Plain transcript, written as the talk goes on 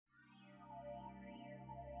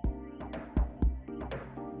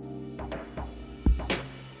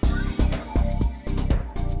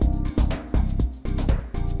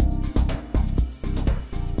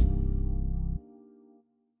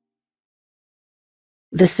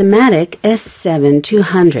The SIMATIC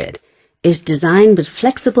S7200 is designed with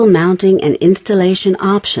flexible mounting and installation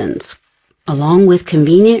options, along with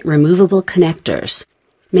convenient removable connectors,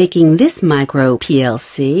 making this micro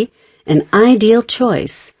PLC an ideal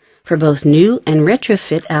choice for both new and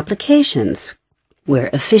retrofit applications, where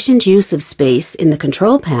efficient use of space in the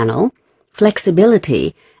control panel,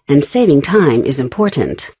 flexibility, and saving time is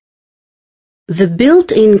important. The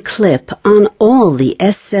built-in clip on all the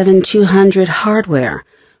S7200 hardware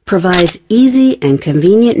provides easy and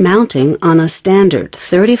convenient mounting on a standard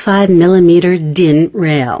 35mm DIN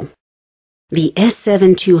rail. The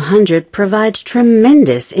S7200 provides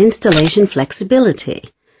tremendous installation flexibility.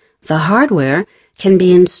 The hardware can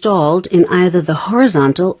be installed in either the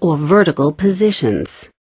horizontal or vertical positions.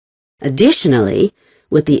 Additionally,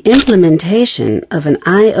 with the implementation of an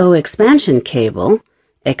I/O expansion cable,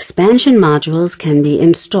 expansion modules can be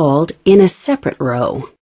installed in a separate row.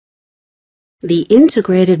 The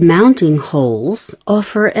integrated mounting holes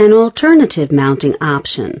offer an alternative mounting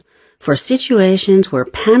option for situations where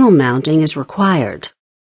panel mounting is required.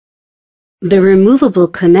 The removable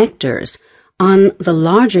connectors on the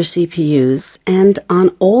larger CPUs and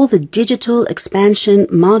on all the digital expansion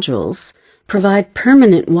modules provide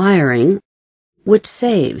permanent wiring, which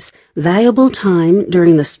saves valuable time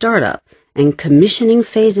during the startup and commissioning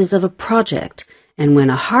phases of a project and when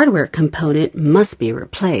a hardware component must be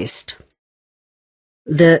replaced.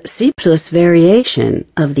 The C+ variation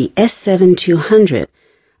of the S7200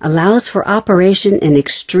 allows for operation in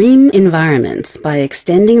extreme environments by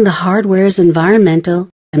extending the hardware's environmental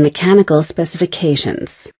and mechanical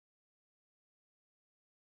specifications.